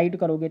सा स्लाइड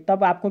करोगे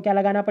तब आपको क्या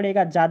लगाना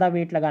पड़ेगा? ज़्यादा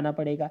वेट लगाना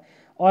पड़ेगा।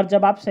 और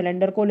जब आप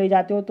सिलेंडर को ले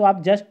जाते हो तो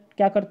आप जस्ट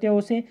क्या करते हो?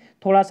 उसे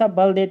थोड़ा सा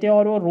बल देते हो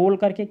और वो रोल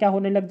करके क्या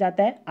होने लग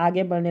जाता है?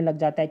 आगे बढ़ने लग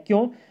जाता है।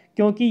 क्यों?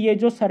 क्योंकि ये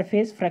जो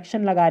सरफेस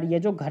फ्रैक्शन लगा रही है,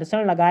 जो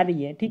घर्षण लगा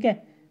रही है, ठीक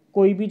है,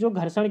 कोई भी जो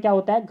घर्षण क्या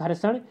होता है?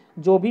 घर्षण,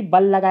 जो भी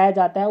बल लगाया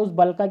जाता है उस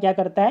बल का क्या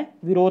करता है?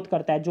 विरोध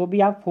करता है। जो भी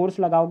आप फोर्स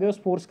लगाओगे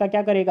उस फोर्स का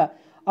क्या करेगा?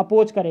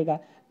 अपोज करेगा।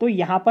 तो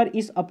यहाँ पर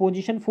इस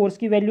अपोजिशन फोर्स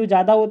की वैल्यू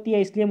ज़्यादा होती है,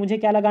 इसलिए मुझे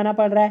क्या लगाना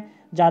पड़ रहा है?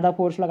 ज़्यादा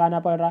फोर्स लगाना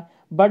पड़ रहा है।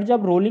 बट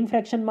जब रोलिंग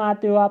फ्रैक्शन में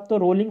आते हो आप, तो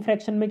रोलिंग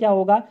फ्रैक्शन में क्या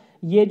होगा?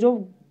 ये जो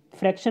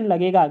फ्रैक्शन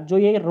लगेगा, जो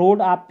ये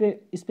रोड आप पे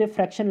इस पे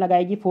फ्रैक्शन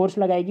लगाएगी, फोर्स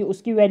लगाएगी,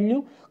 उसकी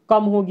वैल्यू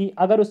कम होगी।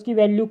 अगर उसकी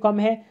वैल्यू कम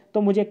है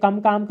तो मुझे कम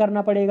काम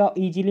करना पड़ेगा,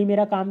 ईजिली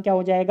मेरा काम क्या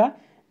हो जाएगा?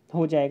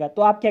 हो जाएगा।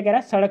 तो आप क्या कह रहा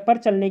है? सड़क पर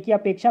चलने की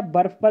अपेक्षा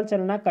बर्फ पर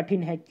चलना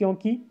कठिन है,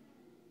 क्योंकि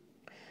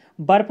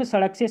बर्फ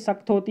सड़क से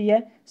सख्त होती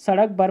है,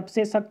 सड़क बर्फ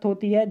से सख्त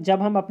होती है।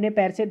 जब हम अपने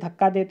पैर से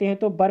धक्का देते हैं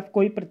तो बर्फ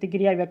कोई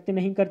प्रतिक्रिया व्यक्त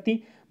नहीं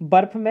करती।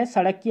 बर्फ में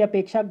सड़क की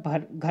अपेक्षा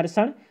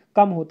घर्षण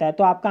कम होता है।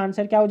 तो आपका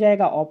आंसर क्या हो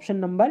जाएगा? Option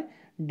number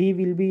D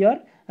will be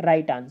your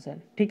right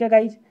answer, ठीक है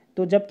गाइज।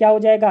 तो जब क्या हो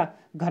जाएगा?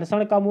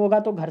 घर्षण कम होगा,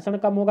 तो घर्षण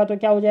कम होगा तो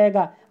क्या हो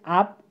जाएगा?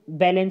 आप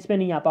बैलेंस पे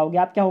नहीं आ पाओगे,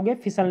 आप क्या होगे?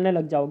 फिसलने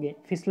लग जाओगे,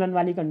 फिसलन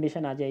वाली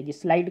कंडीशन आ जाएगी,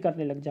 स्लाइड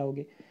करने लग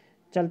जाओगे।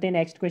 चलते हैं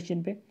नेक्स्ट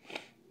क्वेश्चन पे।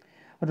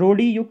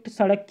 रोडी युक्त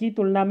सड़क की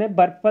तुलना में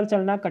बर्फ पर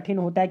चलना कठिन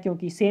होता है,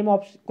 क्योंकि सेम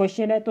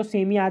क्वेश्चन है तो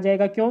सेम ही आ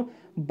जाएगा। क्यों?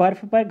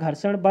 बर्फ पर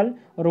घर्षण बल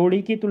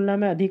रोडी की तुलना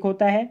में अधिक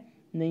होता है।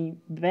 नहीं,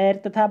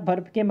 पैर तथा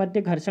बर्फ के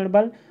मध्य घर्षण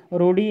बल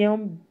रोडी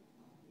एवं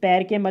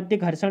पैर के मध्य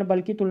घर्षण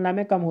बल की तुलना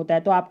में कम होता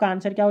है। तो आपका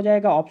आंसर क्या हो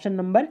जाएगा? Option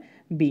number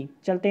B.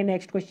 चलते हैं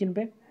नेक्स्ट क्वेश्चन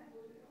पे।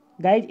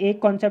 गाइज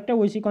एक कॉन्सेप्ट है,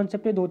 वो इसी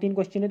कॉन्सेप्ट पे दो तीन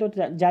क्वेश्चन है, तो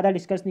ज़्यादा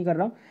डिस्कस नहीं कर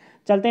रहा हूँ।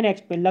 चलते हैं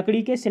नेक्स्ट पे।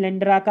 लकड़ी के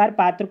सिलेंडराकार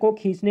पात्र को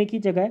खींचने की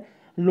जगह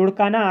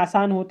लुढ़काना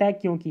आसान होता है,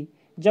 क्योंकि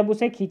जब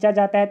उसे खींचा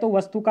जाता है तो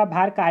वस्तु का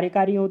भार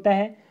कार्यकारी होता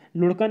है।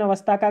 लुढ़कन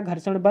अवस्था का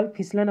घर्षण बल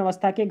फिसलन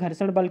अवस्था के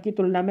घर्षण बल की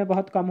तुलना में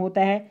बहुत कम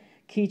होता है।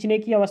 खींचने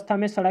की अवस्था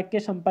में सड़क के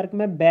संपर्क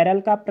में बैरल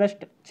का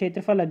पृष्ठ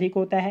क्षेत्रफल अधिक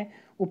होता है।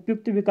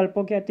 उपयुक्त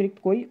विकल्पों के अतिरिक्त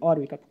कोई और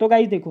विकल्प? तो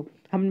गाइज देखो,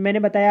 मैंने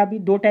बताया अभी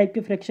दो टाइप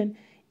के फ्रैक्शन,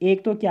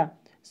 एक तो क्या?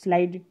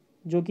 स्लाइड,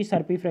 जो कि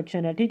सर्पी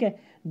फ्रैक्शन है, ठीक है।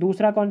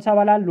 दूसरा कौन सा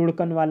वाला?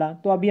 लुढ़कन वाला।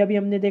 तो अभी अभी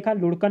हमने देखा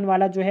लुढ़कन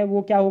वाला जो है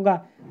वो क्या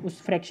होगा?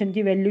 उस फ्रैक्शन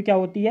की वैल्यू क्या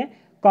होती है?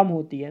 कम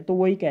होती है। तो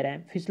वही कह रहे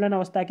हैं, फिसलन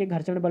अवस्था के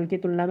घर्षण बल की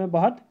तुलना में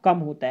बहुत कम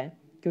होता है,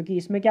 क्योंकि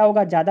इसमें क्या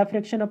होगा? ज़्यादा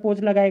फ्रैक्शन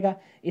अपोज लगाएगा,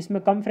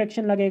 इसमें कम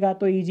फ्रैक्शन लगेगा,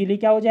 तो ईजिली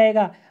क्या हो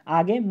जाएगा?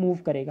 आगे मूव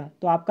करेगा।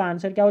 तो आपका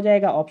आंसर क्या हो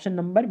जाएगा? Option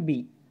number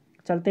B.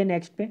 चलते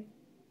नेक्स्ट पे।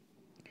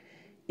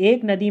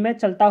 एक नदी में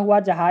चलता हुआ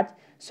जहाज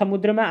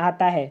समुद्र में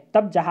आता है,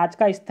 तब जहाज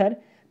का स्तर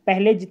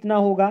पहले जितना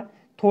होगा,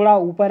 थोड़ा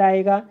ऊपर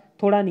आएगा,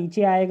 थोड़ा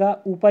नीचे आएगा,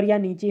 ऊपर या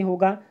नीचे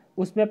होगा,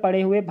 उसमें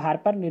पड़े हुए भार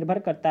पर निर्भर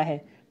करता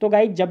है। तो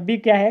गाइस जब भी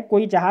क्या है,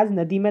 कोई जहाज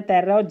नदी में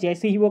तैर रहा है और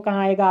जैसे ही वो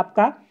कहाँ आएगा?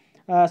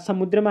 आपका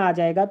समुद्र में आ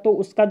जाएगा, तो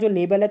उसका जो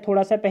लेवल है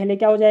थोड़ा सा पहले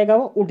क्या हो जाएगा?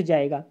 वो उठ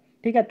जाएगा,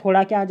 ठीक है,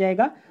 थोड़ा क्या आ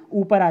जाएगा?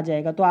 ऊपर आ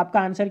जाएगा। तो आपका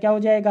आंसर क्या हो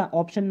जाएगा?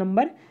 Option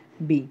number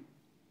B.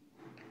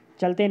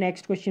 चलते हैं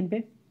नेक्स्ट क्वेश्चन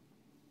पे।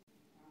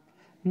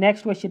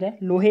 नेक्स्ट क्वेश्चन है,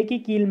 लोहे की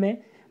कील में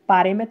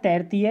पारे में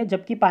तैरती है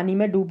जबकि पानी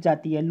में डूब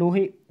जाती है,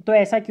 लोहे, तो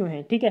ऐसा क्यों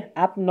है? ठीक है,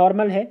 आप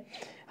नॉर्मल है,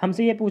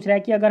 हमसे ये पूछ रहा है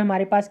कि अगर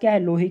हमारे पास क्या है?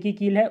 लोहे की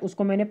कील है,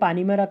 उसको मैंने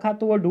पानी में रखा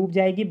तो वो डूब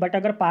जाएगी, बट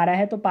अगर पारा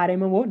है तो पारे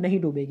में वो नहीं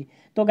डूबेगी।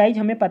 तो गाइज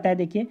हमें पता है,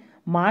 देखिए,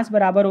 मास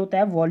बराबर होता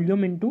है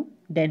वॉल्यूम इंटू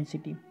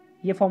डेंसिटी,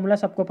 ये फॉर्मूला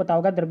सबको पता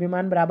होगा,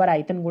 द्रव्यमान बराबर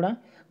आयतन गुणा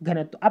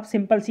घनत्व। अब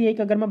सिंपल सी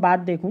एक अगर मैं बात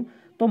देखूँ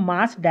तो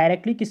मास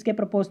डायरेक्टली किसके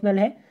प्रोपोर्शनल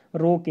है?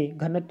 रो के,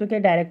 घनत्व के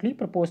डायरेक्टली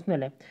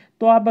प्रोपोर्शनल है।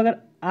 तो अब अगर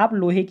आप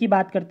लोहे की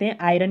बात करते हैं,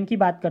 आयरन की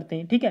बात करते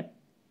हैं, ठीक है,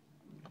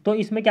 तो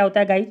इसमें क्या होता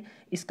है गाइज?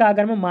 इसका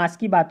अगर मैं मास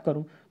की बात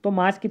करूं तो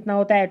मास कितना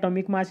होता है?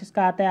 एटॉमिक मास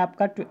इसका आता है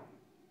आपका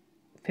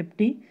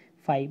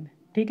 55,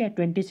 ठीक है,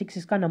 26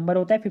 इसका नंबर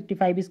होता है,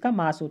 55 इसका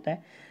मास होता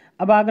है।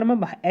 अब अगर मैं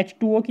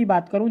H2O की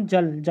बात करूं,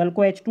 जल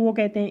को H2O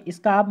कहते हैं,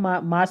 इसका आप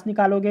मास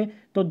निकालोगे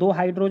तो 2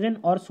 हाइड्रोजन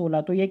और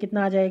 16, तो ये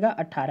कितना आ जाएगा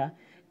 18।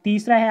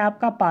 तीसरा है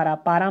आपका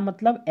पारा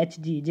मतलब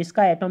Hg,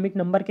 जिसका एटॉमिक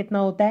नंबर कितना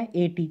होता है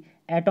 80,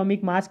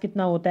 एटॉमिक मास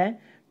कितना होता है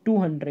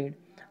 200।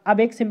 अब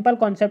एक सिंपल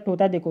कॉन्सेप्ट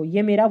होता है, देखो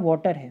ये मेरा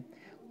वाटर है,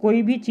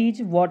 कोई भी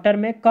चीज़ वाटर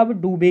में कब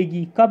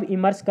डूबेगी, कब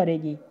इमर्स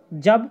करेगी,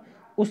 जब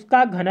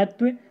उसका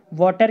घनत्व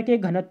वाटर के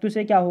घनत्व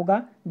से क्या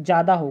होगा,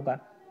 ज़्यादा होगा।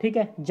 ठीक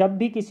है, जब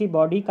भी किसी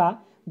बॉडी का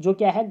जो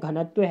क्या है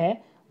घनत्व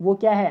है वो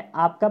क्या है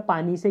आपका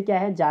पानी से क्या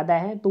है ज़्यादा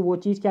है, तो वो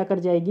चीज़ क्या कर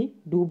जाएगी,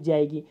 डूब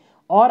जाएगी।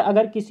 और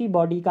अगर किसी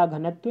बॉडी का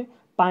घनत्व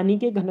पानी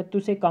के घनत्व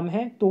से कम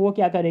है तो वो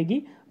क्या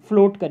करेगी,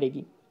 फ्लोट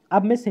करेगी।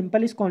 अब मैं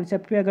सिंपल इस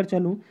कॉन्सेप्ट पे अगर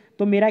चलूँ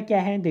तो मेरा क्या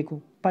है, देखो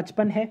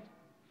 55 है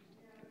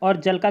और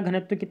जल का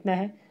घनत्व कितना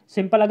है,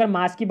 सिंपल अगर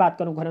मास की बात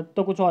करूँ, घनत्व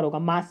तो कुछ और होगा,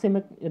 मास से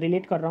मैं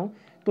रिलेट कर रहा हूँ,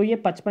 तो ये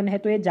 55 है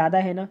तो ये ज़्यादा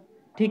है ना।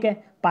 ठीक है,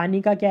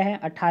 पानी का क्या है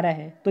 18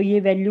 है, तो ये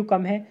वैल्यू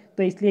कम है,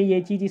 तो इसलिए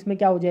ये चीज़ इसमें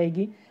क्या हो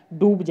जाएगी,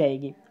 डूब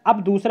जाएगी।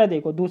 अब दूसरा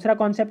देखो, दूसरा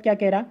कॉन्सेप्ट क्या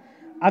कह रहा,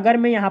 अगर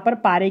मैं यहाँ पर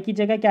पारे की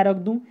जगह क्या रख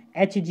दूँ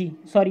Hg,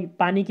 सॉरी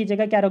पानी की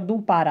जगह क्या रख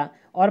दूँ पारा,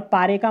 और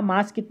पारे का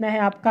मास कितना है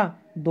आपका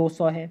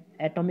 200 है,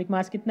 एटॉमिक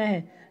मास कितना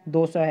है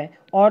 200 है,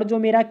 और जो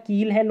मेरा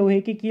कील है लोहे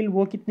की कील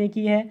वो कितने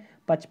की है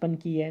 55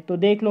 की है, तो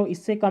देख लो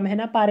इससे कम है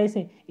ना पारे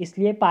से,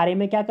 इसलिए पारे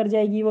में क्या कर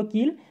जाएगी वो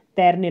कील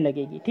तैरने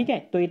लगेगी। ठीक है,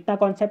 तो इतना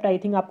कॉन्सेप्ट आई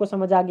थिंक आपको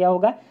समझ आ गया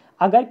होगा।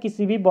 अगर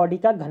किसी भी बॉडी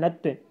का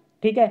घनत्व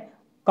ठीक है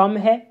कम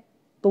है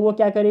तो वो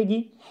क्या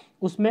करेगी,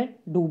 उसमें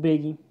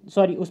डूबेगी,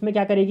 सॉरी उसमें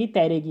क्या करेगी,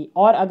 तैरेगी।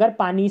 और अगर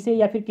पानी से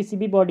या फिर किसी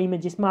भी बॉडी में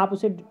जिसमें आप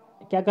उसे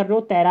क्या कर रहे हो,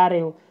 तैरा रहे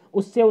हो,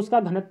 उससे उसका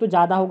घनत्व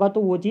ज़्यादा होगा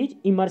तो वो चीज़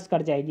इमर्स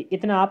कर जाएगी।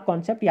 इतना आप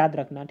कॉन्सेप्ट याद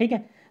रखना। ठीक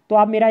है, तो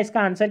अब मेरा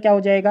इसका आंसर क्या हो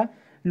जाएगा,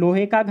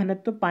 लोहे का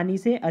घनत्व पानी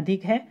से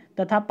अधिक है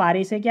तथा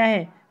पारे से क्या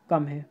है,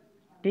 कम है।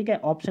 ठीक है,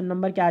 ऑप्शन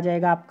नंबर क्या आ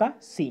जाएगा आपका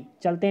सी।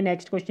 चलते हैं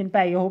नेक्स्ट क्वेश्चन पे,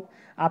 आई होप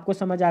आपको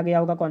समझ आ गया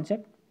होगा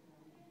कॉन्सेप्ट।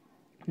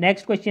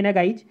 नेक्स्ट क्वेश्चन है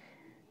गाइज,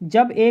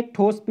 जब एक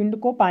ठोस पिंड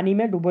को पानी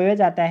में डुबोया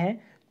जाता है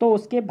तो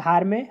उसके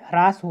भार में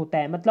ह्रास होता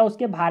है, मतलब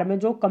उसके भार में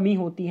जो कमी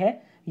होती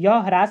है यह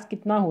ह्रास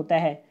कितना होता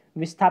है,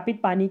 विस्थापित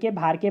पानी के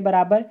भार के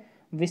बराबर,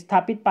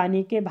 विस्थापित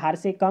पानी के भार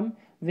से कम,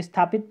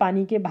 विस्थापित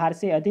पानी के भार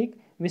से अधिक,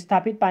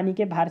 विस्थापित पानी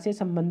के भार से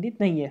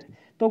संबंधित नहीं है।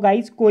 तो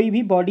गाइज कोई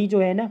भी बॉडी जो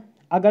है ना,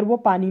 अगर वो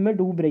पानी में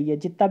डूब रही है,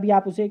 जितना भी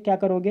आप उसे क्या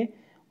करोगे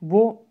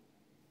वो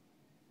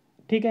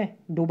ठीक है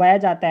डुबाया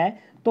जाता है,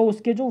 तो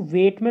उसके जो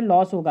वेट में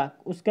लॉस होगा,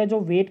 उसका जो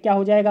वेट क्या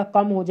हो जाएगा,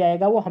 कम हो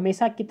जाएगा। वो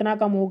हमेशा कितना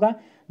कम होगा,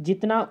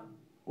 जितना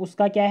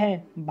उसका क्या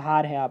है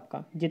भार है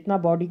आपका, जितना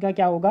बॉडी का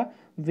क्या होगा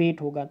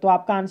वेट होगा। तो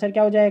आपका आंसर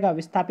क्या हो जाएगा,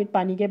 विस्थापित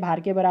पानी के भार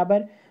के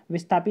बराबर,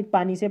 विस्थापित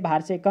पानी से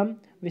भार से कम,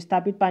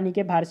 विस्थापित पानी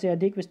के भार से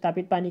अधिक,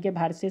 विस्थापित पानी के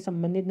भार से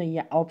संबंधित नहीं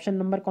है। ऑप्शन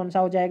नंबर कौन सा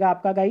हो जाएगा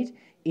आपका गाइज,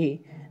 ए।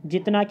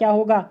 जितना क्या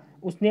होगा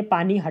उसने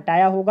पानी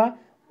हटाया होगा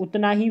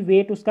उतना ही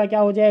वेट उसका क्या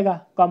हो जाएगा,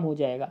 कम हो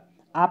जाएगा।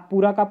 आप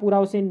पूरा का पूरा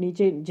उसे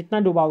नीचे जितना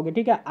डुबाओगे,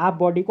 ठीक है, आप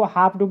बॉडी को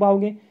हाफ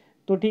डुबाओगे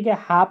तो ठीक है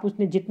हाफ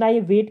उसने जितना ये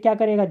वेट क्या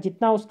करेगा,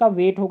 जितना उसका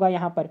वेट होगा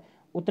यहाँ पर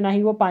उतना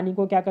ही वो पानी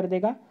को क्या कर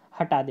देगा,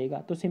 हटा देगा।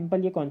 तो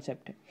सिंपल ये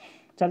कॉन्सेप्ट है।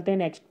 चलते हैं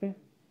नेक्स्ट पे।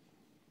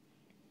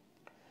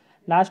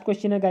 लास्ट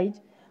क्वेश्चन है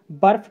गाइज,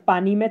 बर्फ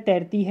पानी में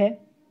तैरती है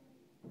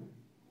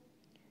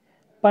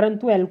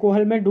परंतु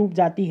अल्कोहल में डूब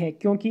जाती है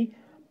क्योंकि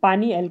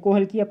पानी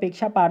अल्कोहल की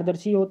अपेक्षा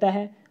पारदर्शी होता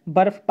है।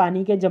 बर्फ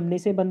पानी के जमने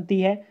से बनती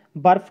है,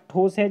 बर्फ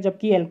ठोस है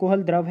जबकि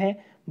अल्कोहल द्रव है,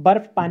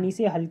 बर्फ पानी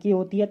से हल्की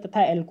होती है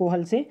तथा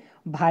अल्कोहल से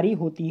भारी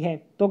होती है।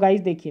 तो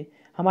गाइज देखिए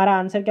हमारा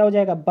आंसर क्या हो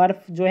जाएगा,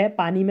 बर्फ जो है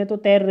पानी में तो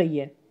तैर रही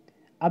है,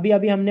 अभी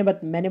अभी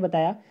मैंने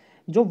बताया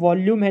जो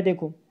वॉल्यूम है,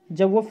 देखो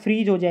जब वो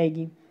फ्रीज हो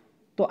जाएगी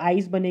तो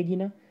आइस बनेगी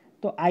ना,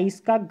 तो आइस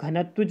का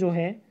घनत्व जो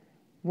है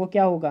वो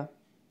क्या होगा,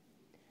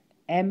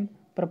 m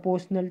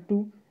प्रोपोर्शनल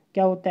टू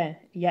क्या होता है,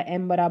 या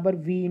m बराबर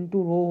v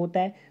इंटू रो होता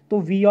है। तो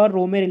v और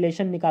रो में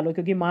रिलेशन निकालो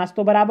क्योंकि मास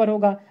तो बराबर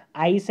होगा,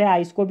 आइस है,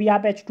 आइस को भी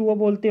आप H2O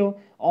बोलते हो,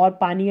 और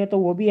पानी है तो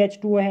वो भी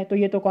H2O है, तो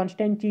ये तो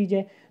कांस्टेंट चीज़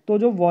है। तो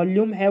जो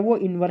वॉल्यूम है वो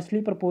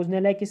इन्वर्सली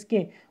प्रोपोर्शनल है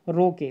किसके,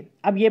 रो के।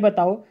 अब ये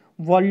बताओ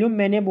वॉल्यूम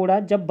मैंने बोला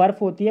जब बर्फ़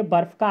होती है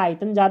बर्फ़ का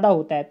आयतन ज़्यादा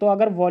होता है, तो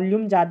अगर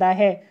वॉल्यूम ज़्यादा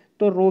है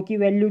तो रो की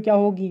वैल्यू क्या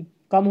होगी,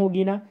 कम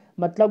होगी ना,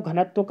 मतलब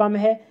घनत्व कम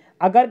है।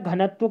 अगर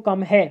घनत्व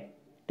कम है,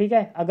 ठीक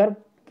है, अगर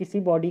किसी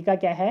बॉडी का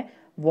क्या है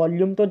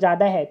वॉल्यूम तो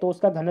ज़्यादा है तो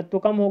उसका घनत्व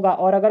कम होगा,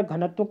 और अगर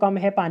घनत्व कम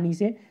है पानी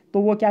से तो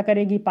वो क्या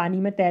करेगी, पानी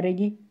में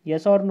तैरेगी,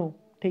 यस और नो।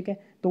 ठीक है,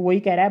 तो वही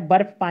कह रहा है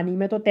बर्फ़ पानी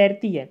में तो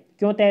तैरती है,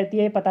 क्यों तैरती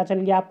है पता चल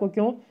गया आपको,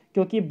 क्यों,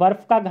 क्योंकि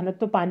बर्फ़ का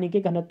घनत्व पानी के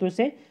घनत्व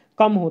से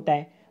कम होता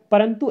है,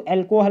 परंतु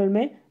अल्कोहल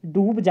में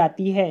डूब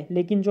जाती है।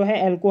 लेकिन जो है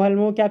अल्कोहल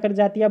में वो क्या कर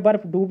जाती है,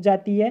 बर्फ़ डूब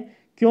जाती है,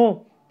 क्यों,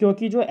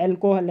 क्योंकि जो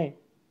अल्कोहल है,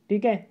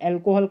 ठीक है,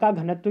 अल्कोहल का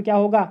घनत्व क्या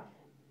होगा,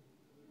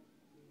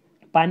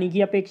 पानी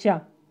की अपेक्षा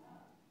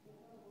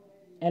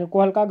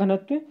अल्कोहल का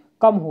घनत्व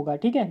कम होगा।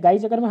 ठीक है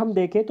गाइज, अगर हम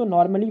देखें तो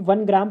नॉर्मली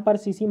 1 ग्राम पर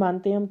सीसी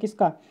मानते हैं हम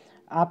किसका,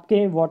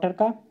 आपके वाटर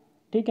का।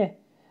 ठीक है,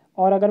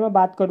 और अगर मैं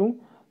बात करूं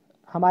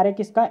हमारे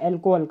किसका,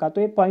 अल्कोहल का,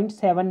 तो ये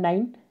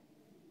 0.79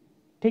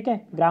 ठीक है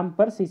ग्राम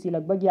पर सीसी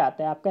लगभग ये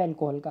आता है आपका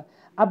अल्कोहल का।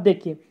 अब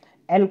देखिए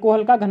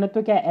एल्कोहल का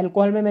घनत्व क्या है,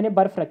 एल्कोहल में मैंने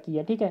बर्फ़ रखी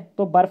है, ठीक है,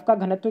 तो बर्फ़ का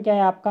घनत्व क्या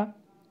है आपका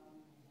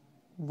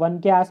 1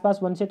 के आसपास,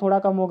 1 से थोड़ा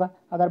कम होगा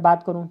अगर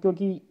बात करूं,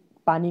 क्योंकि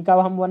पानी का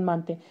हम 1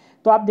 मानते हैं।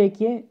 तो आप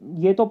देखिए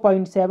ये तो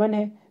 0.7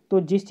 है, तो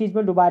जिस चीज़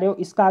में डुबा रहे हो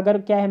इसका अगर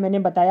क्या है मैंने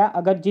बताया,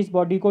 अगर जिस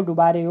बॉडी को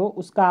डुबा रहे हो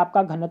उसका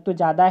आपका घनत्व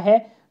ज़्यादा है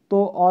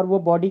तो और वो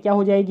बॉडी क्या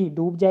हो जाएगी,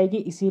 डूब जाएगी।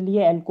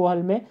 इसीलिए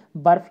अल्कोहल में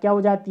बर्फ़ क्या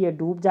हो जाती है,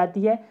 डूब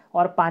जाती है,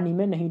 और पानी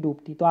में नहीं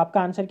डूबती। तो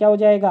आपका आंसर क्या हो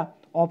जाएगा,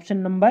 ऑप्शन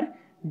नंबर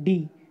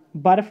डी,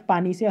 बर्फ़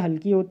पानी से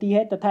हल्की होती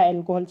है तथा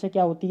अल्कोहल से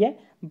क्या होती है,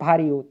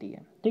 भारी होती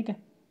है। ठीक है,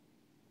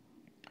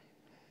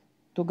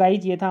 तो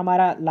गाइज ये था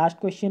हमारा लास्ट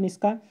क्वेश्चन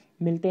इसका।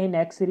 मिलते हैं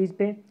नेक्स्ट सीरीज़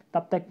पे,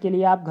 तब तक के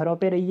लिए आप घरों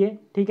पे रहिए।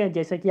 ठीक है,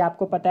 जैसे कि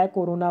आपको पता है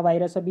कोरोना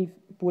वायरस अभी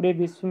पूरे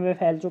विश्व में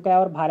फैल चुका है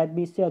और भारत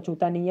भी इससे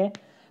अछूता नहीं है।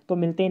 तो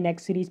मिलते हैं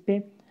नेक्स्ट सीरीज़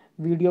पे।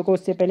 वीडियो को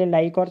उससे पहले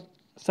लाइक और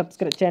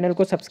चैनल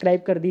को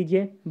सब्सक्राइब कर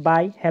दीजिए।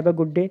 Bye, have a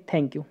good day,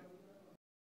 thank you.